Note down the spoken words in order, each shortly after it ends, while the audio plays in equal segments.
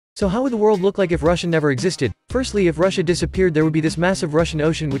So how would the world look like if Russia never existed? Firstly, if Russia disappeared, there would be this massive Russian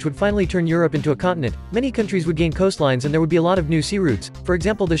ocean which would finally turn Europe into a continent. Many countries would gain coastlines and there would be a lot of new sea routes. For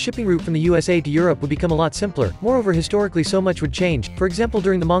example, the shipping route from the USA to Europe would become a lot simpler. Moreover, historically so much would change. For example,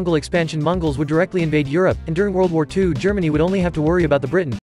 during the Mongol expansion, Mongols would directly invade Europe, and during World War II, Germany would only have to worry about the Britain.